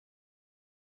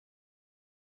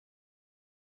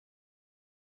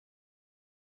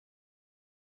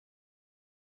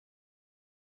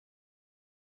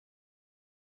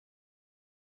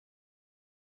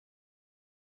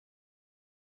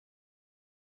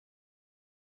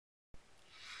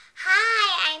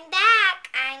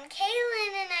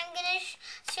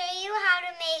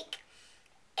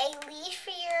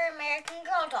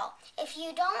if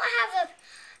you don't have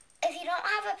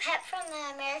a pet from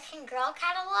the American Girl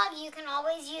catalog, you can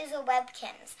always use a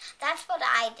Webkinz. That's what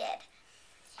I did.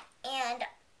 And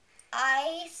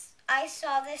I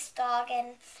saw this dog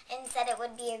and said it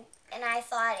would be and I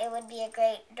thought it would be a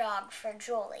great dog for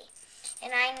Julie.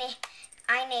 And I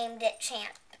named it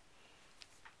Champ.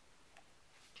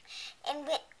 And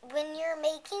when you're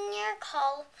making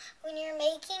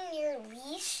your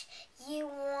leash, you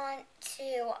want to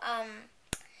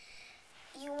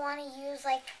use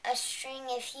like a string.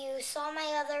 If you saw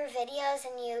my other videos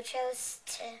and you chose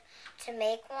to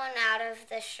make one out of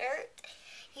the shirt,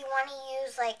 you want to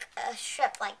use like a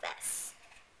strip like this.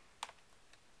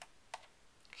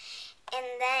 And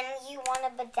then you want to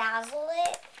bedazzle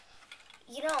it.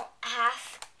 You don't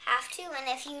have to, and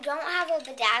if you don't have a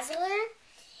bedazzler,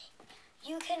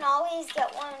 you can always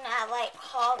get one at like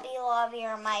Hobby Lobby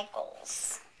or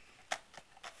Michael's.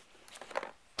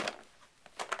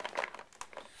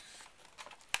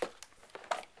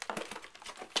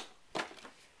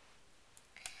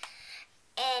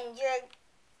 And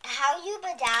how you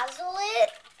bedazzle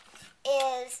it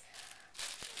is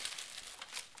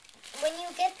when you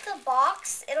get the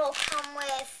box, it'll come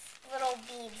with little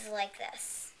beads like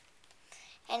this.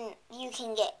 And you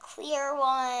can get clear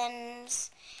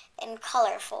ones and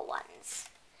colorful ones.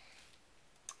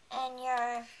 And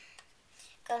you're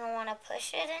going to want to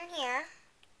push it in here.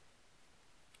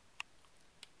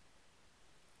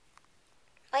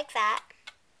 Like that.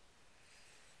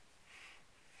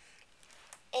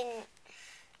 And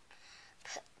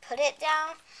put it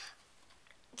down.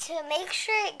 To make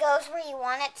sure it goes where you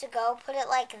want it to go, put it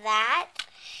like that.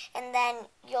 And then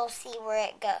you'll see where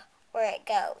it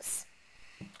goes.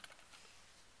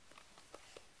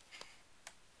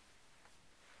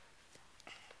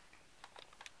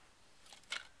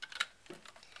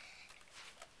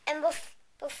 And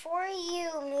before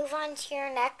you move on to your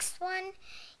next one,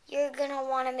 you're going to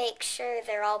want to make sure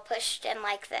they're all pushed in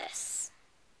like this.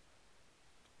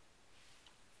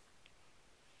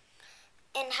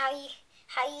 And how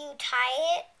you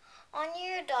tie it on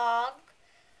your dog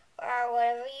or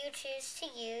whatever you choose to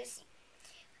use.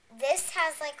 This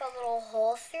has like a little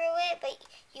hole through it, but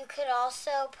you could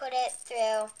also put it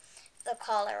through the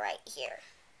collar right here.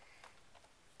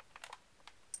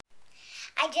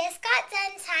 I just got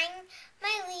done tying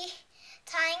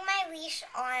my leash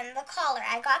on the collar.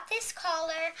 I got this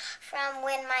collar from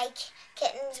when my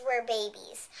kittens were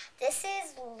babies. This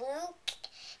is Luke,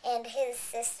 and his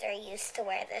sister used to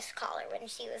wear this collar when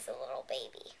she was a little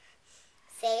baby.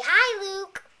 Say hi,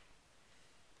 Luke.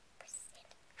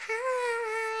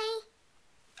 Hi.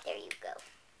 There you go.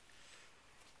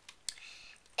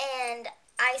 And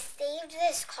I saved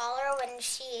this collar when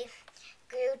she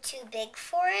grew too big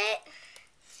for it.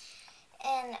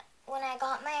 And when I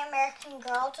got my American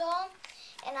Girl doll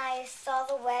and I saw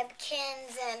the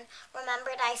Webkinz and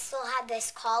remembered I still had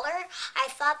this collar, I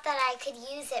thought that I could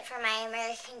use it for my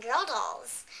American Girl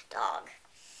doll's dog.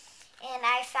 And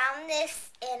I found this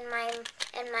in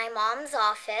my mom's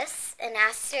office and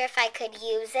asked her if I could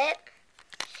use it.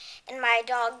 And my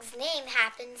dog's name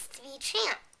happens to be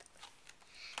Champ.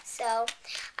 So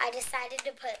I decided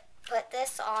to put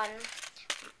this on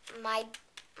my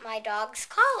dog's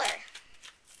collar.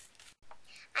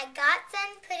 I got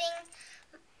done putting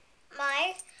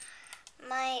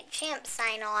my Champ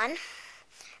sign on.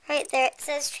 Right there it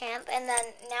says Champ, and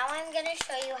then now I'm going to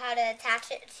show you how to attach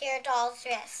it to your doll's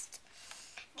wrist.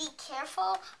 Be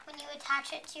careful when you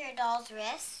attach it to your doll's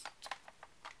wrist,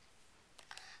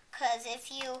 because if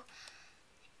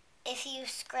you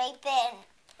scrape it,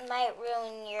 it might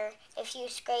ruin if you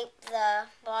scrape the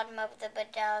bottom of the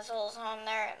bedazzles on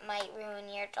there, it might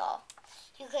ruin your doll.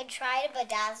 You could try to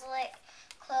bedazzle it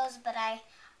closed, but I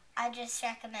just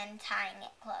recommend tying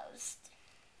it closed.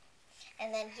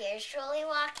 And then here's Julie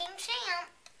walking Champ.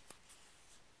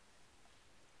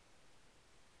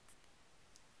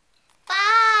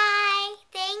 Bye!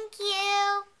 Thank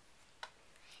you!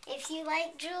 If you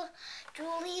like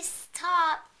Julie's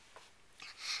top,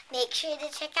 make sure to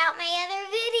check out my other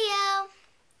videos.